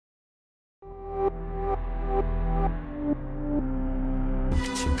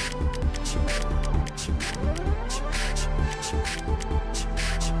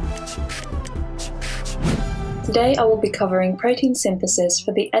Today I will be covering protein synthesis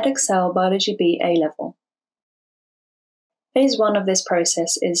for the Edexcel Biology B A-level. Phase 1 of this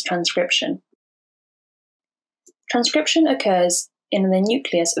process is transcription. Transcription occurs in the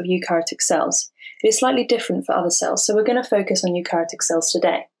nucleus of eukaryotic cells. It is slightly different for other cells, so we're going to focus on eukaryotic cells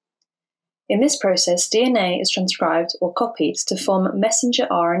today. In this process, DNA is transcribed or copied to form messenger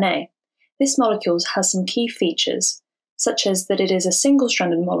RNA. This molecule has some key features, such as that it is a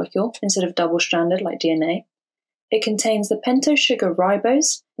single-stranded molecule instead of double-stranded like DNA. It contains the pentose sugar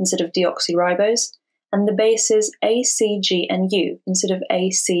ribose instead of deoxyribose, and the bases A, C, G, and U instead of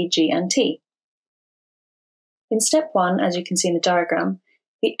A, C, G, and T. In step 1, as you can see in the diagram,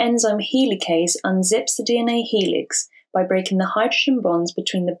 the enzyme helicase unzips the DNA helix by breaking the hydrogen bonds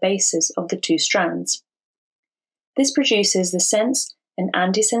between the bases of the two strands. This produces the sense and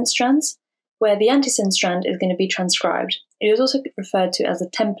antisense strands, where the antisense strand is going to be transcribed. It is also referred to as a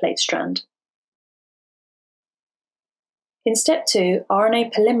template strand. In step 2,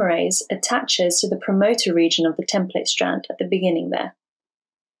 RNA polymerase attaches to the promoter region of the template strand at the beginning there.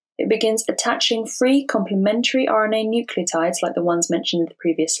 It begins attaching free complementary RNA nucleotides like the ones mentioned in the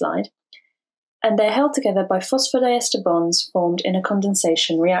previous slide, and they're held together by phosphodiester bonds formed in a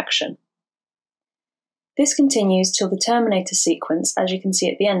condensation reaction. This continues till the terminator sequence, as you can see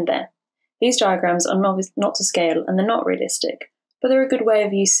at the end there. These diagrams are not to scale and they're not realistic, but they're a good way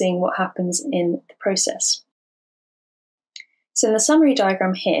of you seeing what happens in the process. So in the summary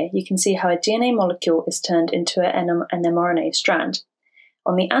diagram here, you can see how a DNA molecule is turned into an mRNA strand.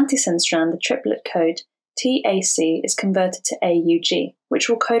 On the antisense strand, the triplet code TAC is converted to AUG, which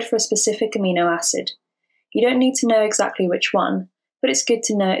will code for a specific amino acid. You don't need to know exactly which one, but it's good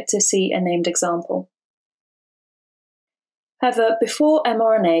to know to see a named example. However, before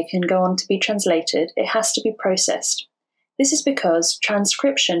mRNA can go on to be translated, it has to be processed. This is because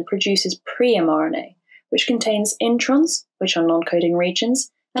transcription produces pre-mRNA, which contains introns, which are non-coding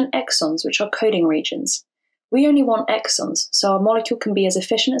regions, and exons, which are coding regions. We only want exons, so our molecule can be as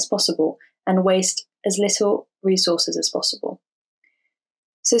efficient as possible and waste as little resources as possible.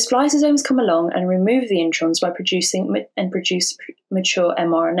 So spliceosomes come along and remove the introns by produce mature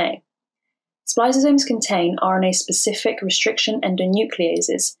mRNA. Spliceosomes contain RNA-specific restriction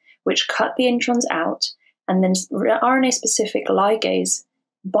endonucleases, which cut the introns out, and then RNA-specific ligase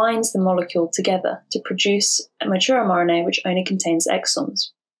binds the molecule together to produce a mature mRNA which only contains exons.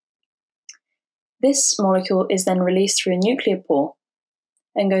 This molecule is then released through a nuclear pore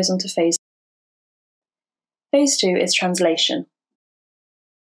and goes on to phase 2. Phase 2 is translation.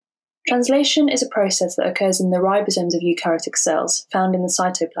 Translation is a process that occurs in the ribosomes of eukaryotic cells found in the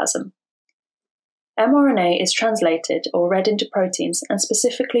cytoplasm. mRNA is translated or read into proteins and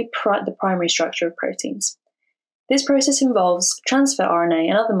specifically the primary structure of proteins. This process involves transfer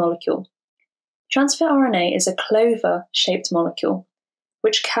RNA, another molecule. Transfer RNA is a clover-shaped molecule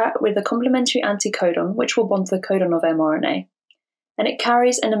with a complementary anticodon, which will bond to the codon of mRNA, and it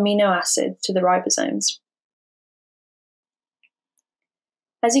carries an amino acid to the ribosomes.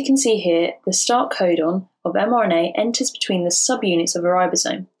 As you can see here, the start codon of mRNA enters between the subunits of a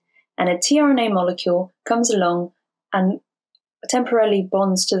ribosome, and a tRNA molecule comes along and temporarily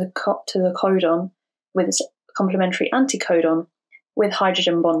bonds to the codon with its complementary anticodon with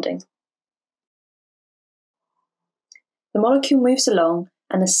hydrogen bonding. The molecule moves along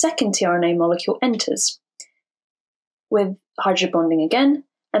and a second tRNA molecule enters with hydrogen bonding again,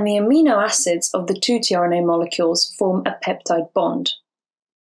 and the amino acids of the two tRNA molecules form a peptide bond.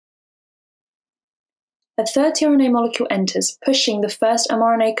 A third tRNA molecule enters, pushing the first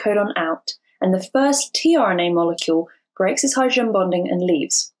mRNA codon out, and the first tRNA molecule breaks its hydrogen bonding and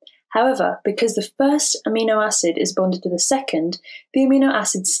leaves. However, because the first amino acid is bonded to the second, the amino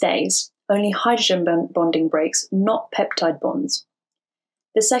acid stays. Only hydrogen bonding breaks, not peptide bonds.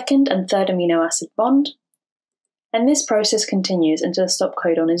 The second and third amino acid bond, and this process continues until the stop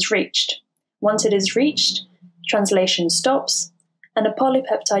codon is reached. Once it is reached, translation stops, and a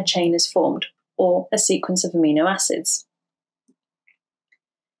polypeptide chain is formed, or a sequence of amino acids.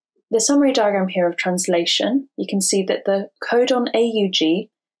 The summary diagram here of translation, you can see that the codon AUG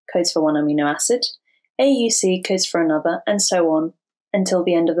codes for one amino acid, AUC codes for another, and so on until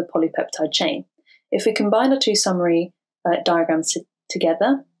the end of the polypeptide chain. If we combine the two summary diagrams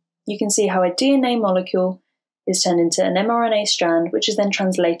together, you can see how a DNA molecule is turned into an mRNA strand, which is then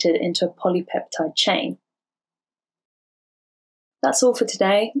translated into a polypeptide chain. That's all for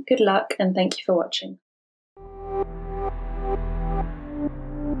today. Good luck and thank you for watching.